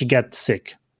 And she got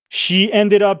sick. She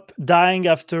ended up dying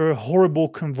after horrible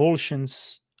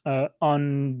convulsions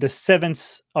on the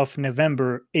 7th of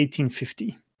November,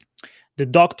 1850. The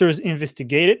doctors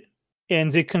investigated, and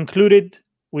they concluded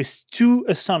with 2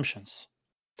 assumptions.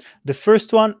 The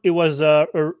first one, it was a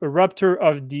rupture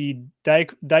of the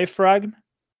diaphragm.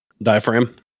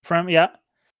 Diaphragm?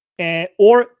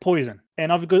 Or poison.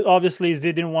 And obviously,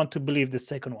 they didn't want to believe the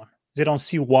second one. They don't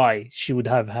see why she would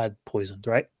have had poisoned,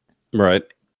 right? Right.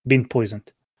 Been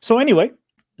poisoned. So anyway,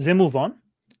 they move on.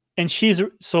 And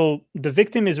the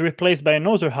victim is replaced by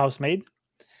another housemaid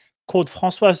called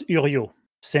Françoise Uriot.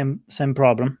 Same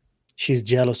problem. She's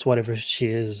jealous, whatever she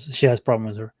is. She has problem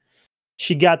with her.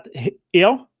 She got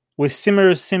ill with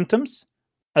similar symptoms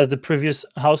as the previous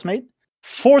housemaid.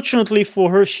 Fortunately for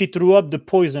her, she threw up the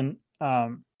poison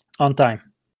on time.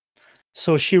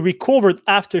 So she recovered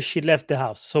after she left the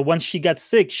house. So when she got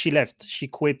sick, she left. She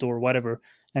quit or whatever.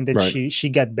 and then Right. she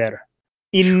got better.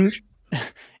 In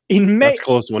May, That's a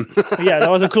close one. yeah, that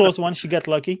was a close one. She got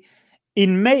lucky.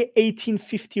 In May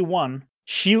 1851,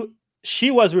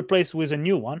 she was replaced with a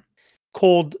new one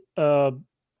called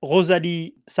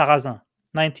Rosalie Sarrazin,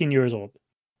 19 years old.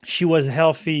 She was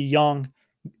healthy, young,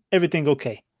 everything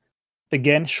okay.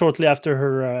 Again, shortly after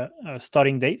her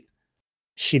starting date,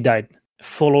 she died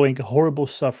following horrible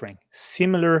suffering.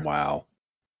 Similar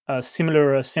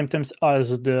symptoms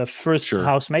as the first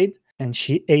housemaid, and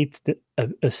she ate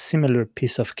a similar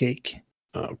piece of cake.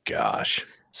 Oh, gosh.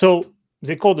 So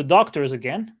they called the doctors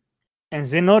again, and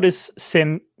they noticed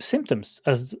same symptoms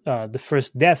as the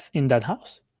first death in that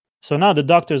house. So now the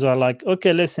doctors are like,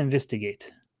 okay, let's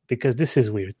investigate, because this is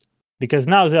weird. Because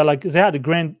now they had a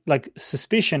grand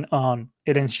suspicion on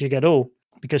Hélène Jégadom,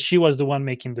 because she was the one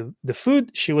making the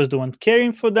food, she was the one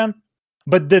caring for them.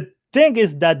 But the thing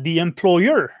is that the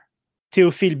employer,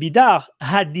 Théophile Bidard,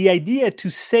 had the idea to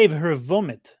save her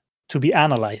vomit to be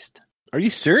analyzed. Are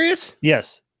you serious?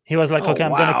 Yes. He was like, okay,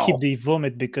 I'm going to keep the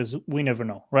vomit because we never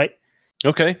know, right?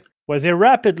 Okay. Well, they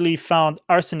rapidly found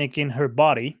arsenic in her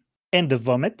body and the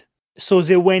vomit. So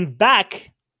they went back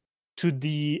to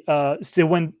the they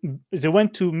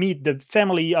went to meet the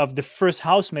family of the first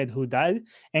housemaid who died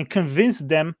and convinced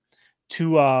them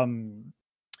to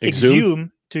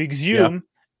exhume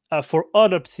for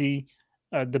autopsy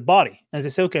the body. And they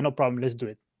said, okay, no problem, let's do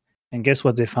it. And guess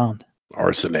what they found?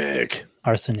 Arsenic,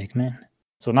 man.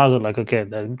 So now they're like, okay,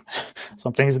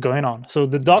 something is going on. So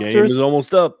the doctors, game is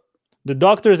almost up. The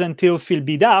doctors and Théophile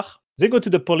Bidard, they go to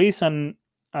the police and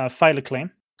file a claim.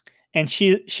 And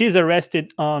she's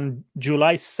arrested on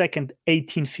July 2nd,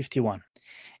 1851.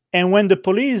 And when the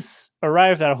police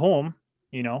arrived at home,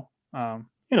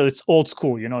 it's old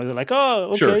school, they're like, oh,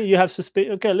 okay, sure. You have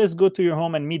suspicion. Okay, let's go to your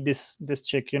home and meet this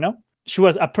chick, She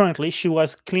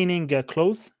was cleaning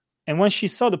clothes. And when she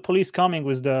saw the police coming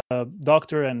with the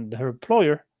doctor and her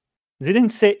employer, they didn't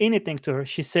say anything to her.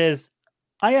 She says,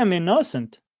 I am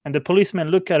innocent. And the policeman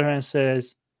looked at her and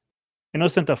says,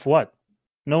 innocent of what?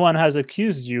 No one has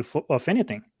accused you of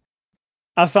anything.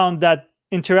 I found that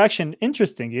interaction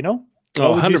interesting, Oh,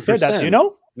 100%. You say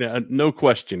that, Yeah, no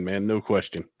question, man. No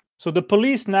question. So the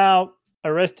police now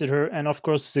arrested her, and of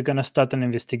course, they're going to start an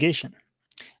investigation.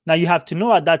 Now, you have to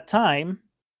know at that time,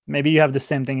 maybe you have the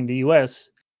same thing in the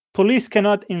US, police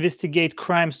cannot investigate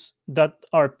crimes that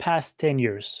are past 10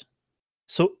 years.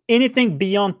 So anything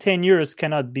beyond 10 years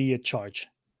cannot be a charge.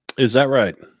 Is that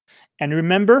right? And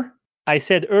remember, I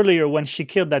said earlier when she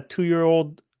killed that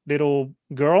 2-year-old little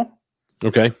girl.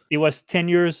 Okay. It was 10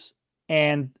 years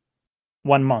and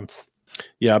 1 month.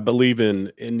 Yeah, I believe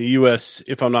in the U.S.,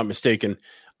 if I'm not mistaken,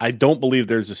 I don't believe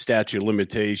there's a statute of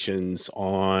limitations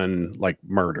on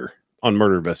murder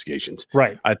investigations.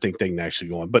 Right. I think they can actually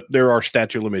go on. But there are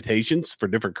statute of limitations for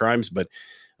different crimes. But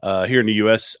here in the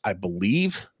U.S., I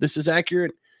believe this is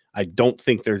accurate. I don't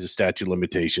think there's a statute of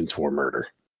limitations for murder.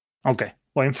 Okay.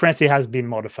 Well, in France, it has been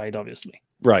modified, obviously.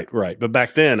 Right. But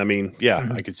back then, I mean, yeah,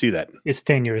 I could see that. It's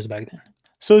 10 years back then.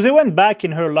 So they went back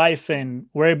in her life and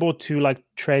were able to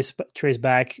trace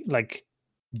back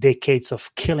decades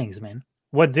of killings, man.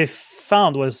 What they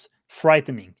found was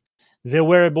frightening. They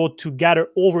were able to gather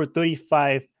over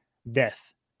 35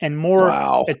 deaths and more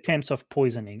attempts of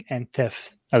poisoning and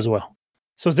theft as well.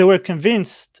 So they were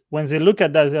convinced when they look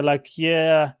at that, they're like,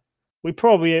 yeah, we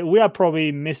are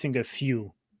probably missing a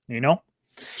few,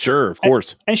 Sure, of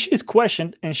course. And she's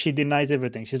questioned and she denies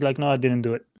everything. She's like, no, I didn't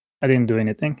do it. I didn't do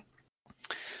anything.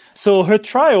 So her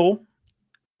trial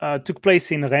took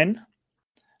place in Rennes,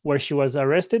 where she was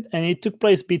arrested, and it took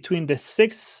place between the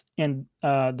 6th and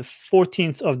the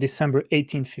 14th of December,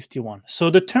 1851. So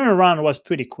the turnaround was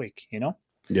pretty quick,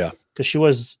 Yeah. Because she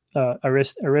was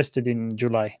arrested in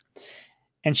July.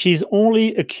 And she's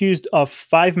only accused of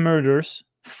 5 murders,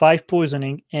 5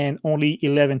 poisoning, and only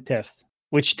 11 thefts.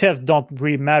 Which theft don't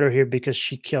really matter here because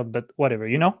she killed, but whatever,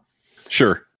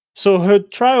 Sure. So her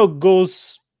trial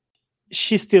goes,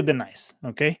 she still denies,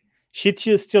 okay? She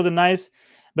still denies,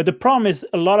 but the problem is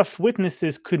a lot of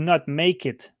witnesses could not make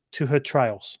it to her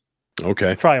trials.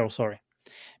 Okay.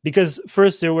 Because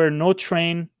first, there were no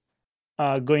train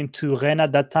going to Rennes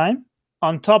at that time.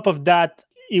 On top of that,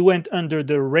 it went under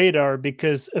the radar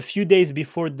because a few days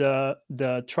before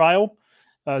the trial,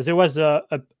 there was a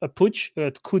putsch,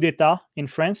 a coup d'etat in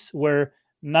France, where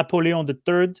Napoleon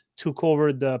III took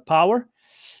over the power,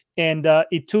 and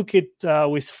he took it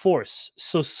with force.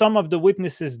 So some of the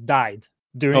witnesses died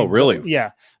during. Oh, really?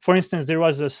 Yeah. For instance, there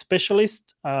was a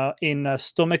specialist in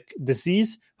stomach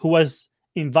disease who was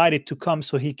invited to come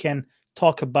so he can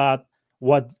talk about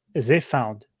what they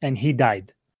found, and he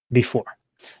died before.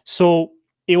 So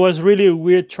it was really a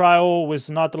weird trial with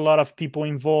not a lot of people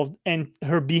involved. And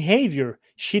her behavior,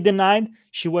 she denied,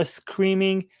 she was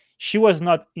screaming, she was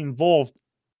not involved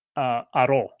at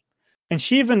all. And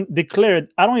she even declared,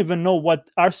 I don't even know what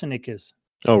arsenic is.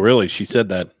 Oh, really? She said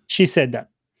that? She said that.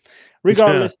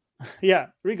 Regardless,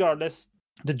 regardless,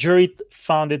 the jury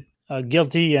found it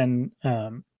guilty and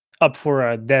up for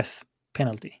a death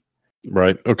penalty.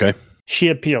 Right. Okay. She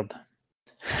appealed.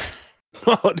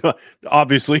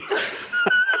 Obviously.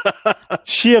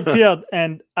 She appealed,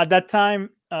 and at that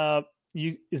time,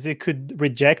 they could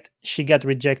reject. She got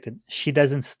rejected. She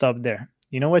doesn't stop there.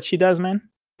 You know what she does, man?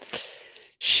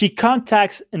 She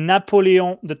contacts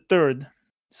Napoleon III,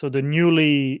 so the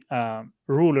newly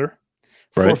ruler,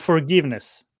 for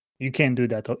forgiveness. You can't do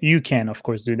that. You can, of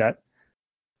course, do that.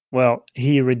 Well,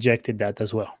 he rejected that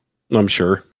as well. I'm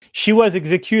sure. She was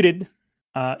executed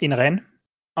in Rennes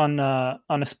on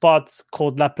a spot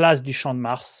called La Place du Champ de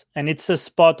Mars, and it's a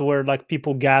spot where like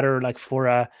people gather like for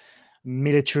a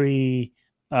military,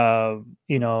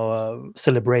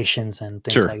 celebrations and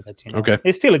things like that. You know? Okay.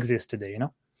 It still exists today, you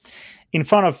know, in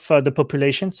front of the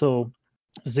population. So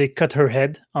they cut her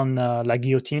head on la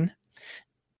guillotine.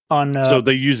 So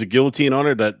they used a guillotine on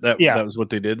her. That was what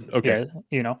they did. Okay. Yeah,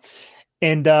 you know,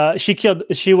 and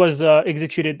she was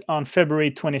executed on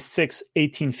February 26,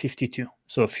 1852.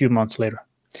 So a few months later,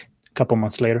 a couple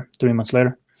months later, 3 months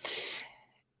later.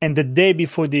 And the day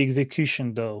before the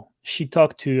execution, though, she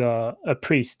talked to a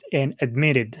priest and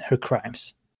admitted her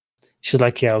crimes. She's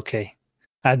like, yeah, okay,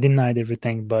 I denied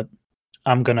everything, but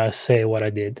I'm going to say what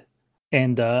I did.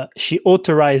 And she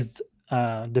authorized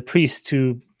the priest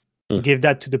to give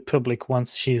that to the public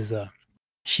once she's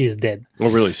dead. Oh,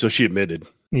 really? So she admitted.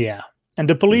 Yeah. And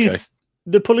the police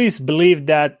believed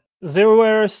that there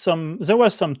was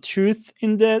some truth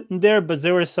in there, but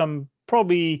there was some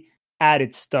probably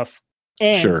added stuff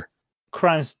and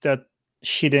crimes that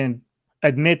she didn't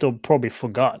admit or probably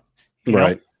forgot.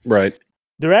 Right.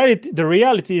 The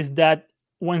reality is that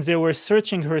when they were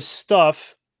searching her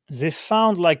stuff, they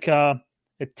found like a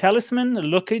talisman, a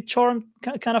lucky charm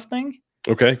kind of thing.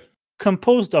 Okay.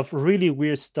 Composed of really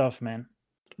weird stuff, man.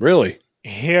 Really?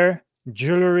 Hair,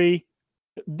 jewelry,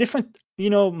 different,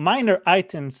 minor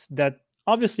items that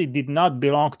obviously did not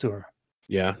belong to her.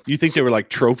 Yeah. You think they were like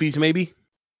trophies, maybe?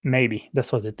 Maybe.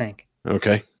 That's what they think.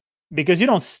 Okay. Because you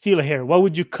don't steal hair. Why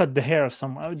would you cut the hair of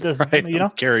someone?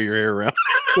 Carry your hair around.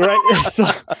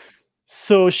 Right?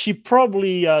 So she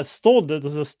probably stole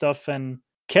those stuff and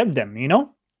kept them,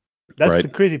 That's the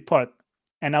crazy part.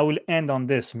 And I will end on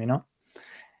this,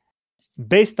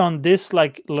 Based on this,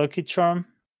 like, lucky charm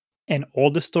and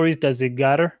all the stories that they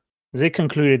gather, they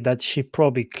concluded that she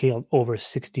probably killed over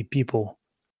 60 people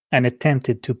and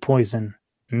attempted to poison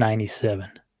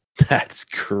 97. That's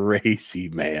crazy,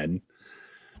 man.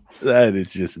 That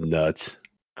is just nuts.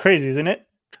 Crazy, isn't it?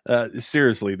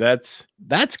 Seriously, that's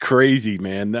crazy,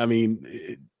 man. I mean,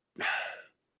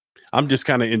 I'm just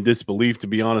kind of in disbelief, to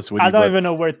be honest with you. I don't even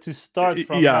know where to start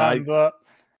from. Yeah,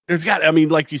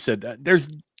 like you said, there's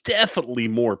definitely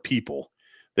more people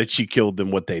that she killed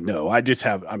than what they know.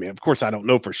 Of course I don't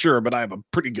know for sure, but I have a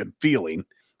pretty good feeling.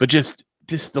 But just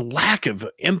the lack of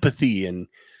empathy and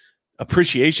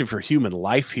appreciation for human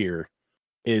life here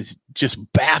is just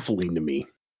baffling to me.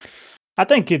 I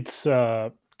think it's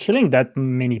killing that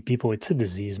many people. It's a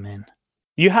disease, man.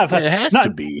 It has to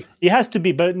be. It has to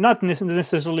be, but not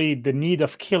necessarily the need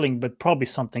of killing, but probably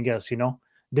something else,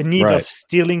 The need of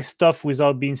stealing stuff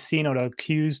without being seen or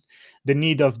accused, the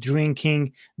need of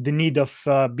drinking, the need of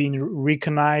being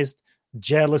recognized,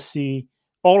 jealousy,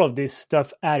 all of this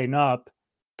stuff adding up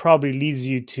probably leads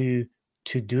you to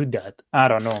do that. I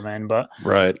don't know, man, but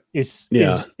it's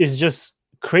just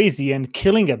crazy. And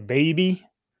killing a baby,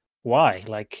 why?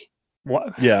 Like,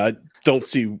 what? Yeah, I don't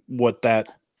see what that.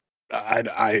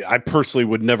 I personally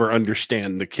would never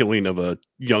understand the killing of a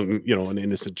young, an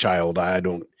innocent child. I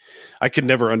could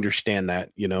never understand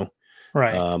that,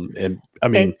 Right. And I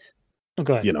mean,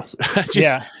 go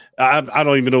ahead. I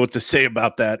don't even know what to say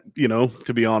about that,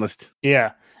 to be honest.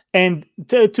 Yeah. And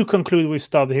to conclude, we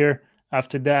stopped here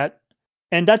after that.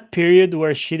 And that period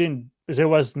where there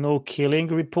was no killing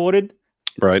reported.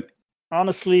 Right.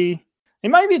 Honestly,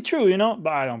 it might be true,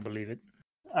 but I don't believe it.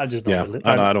 I just don't believe it.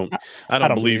 I don't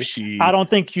believe she I don't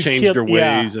think you changed her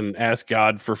ways and asked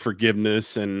God for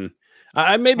forgiveness. And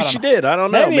maybe she did. I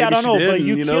don't know. Maybe I don't know. But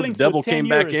the devil came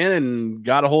back in and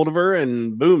got a hold of her,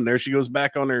 and boom, there she goes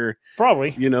back on her.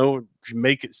 Probably.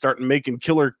 Starting making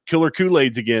killer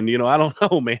Kool-Aids again. I don't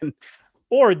know, man.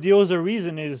 Or the other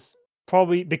reason is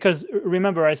probably because,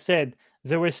 remember I said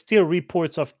there were still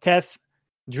reports of theft,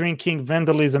 drinking,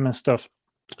 vandalism, and stuff.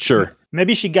 Sure.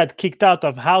 Maybe she got kicked out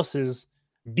of houses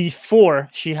before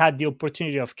she had the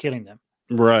opportunity of killing them.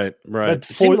 Right. It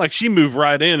seemed like she moved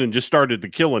right in and just started the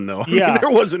killing, though. I mean,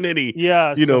 there wasn't any,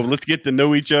 let's get to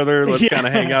know each other. Let's kind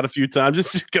of hang out a few times.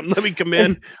 Just let me come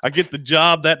in. I get the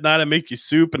job that night. I make you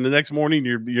soup, and the next morning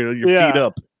you're feet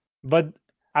up. But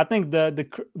I think the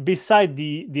beside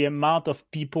the amount of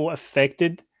people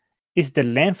affected is the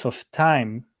length of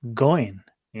time going.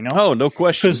 Oh, no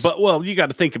question. But you got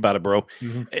to think about it, bro.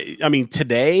 Mm-hmm. I mean,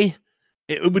 today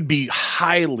it would be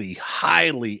highly,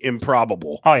 highly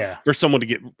improbable. Oh yeah, for someone to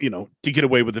get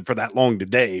away with it for that long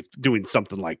today, doing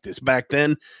something like this. Back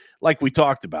then, like we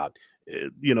talked about,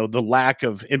 the lack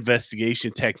of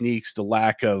investigation techniques, the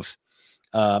lack of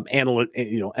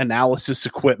analysis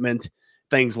equipment,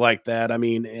 things like that. I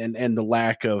mean, and the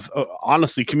lack of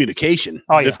honestly communication,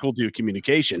 difficulty of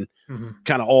communication,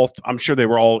 kind of all. I'm sure they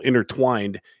were all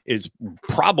intertwined. Is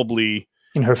probably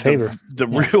in her favor. The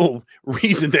real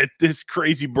reason that this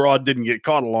crazy broad didn't get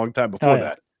caught a long time before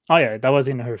that. Oh yeah, that was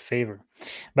in her favor.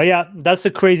 But yeah, that's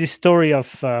a crazy story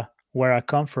of where I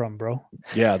come from, bro.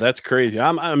 Yeah, that's crazy.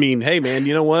 I mean, hey man,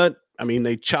 you know what? I mean,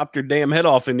 they chopped her damn head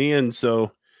off in the end.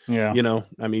 So yeah,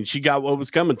 I mean, she got what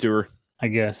was coming to her. I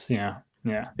guess. Yeah.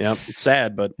 It's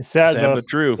sad, but but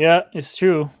true. Yeah, it's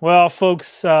true. Well,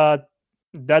 folks,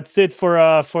 that's it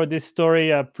for this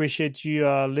story. I appreciate you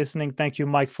listening. Thank you,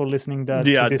 Mike, for listening to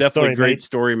this definitely story, great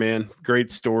story, man. Great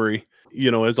story.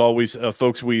 As always,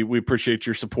 folks, we appreciate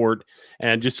your support.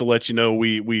 And just to let you know,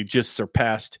 we just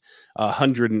surpassed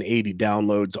 180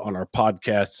 downloads on our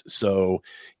podcast. So,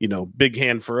 big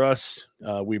hand for us.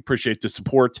 We appreciate the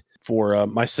support for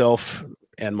myself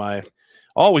and my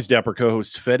always dapper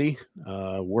co-host Fetty.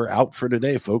 We're out for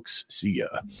today, folks. See ya.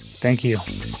 Thank you.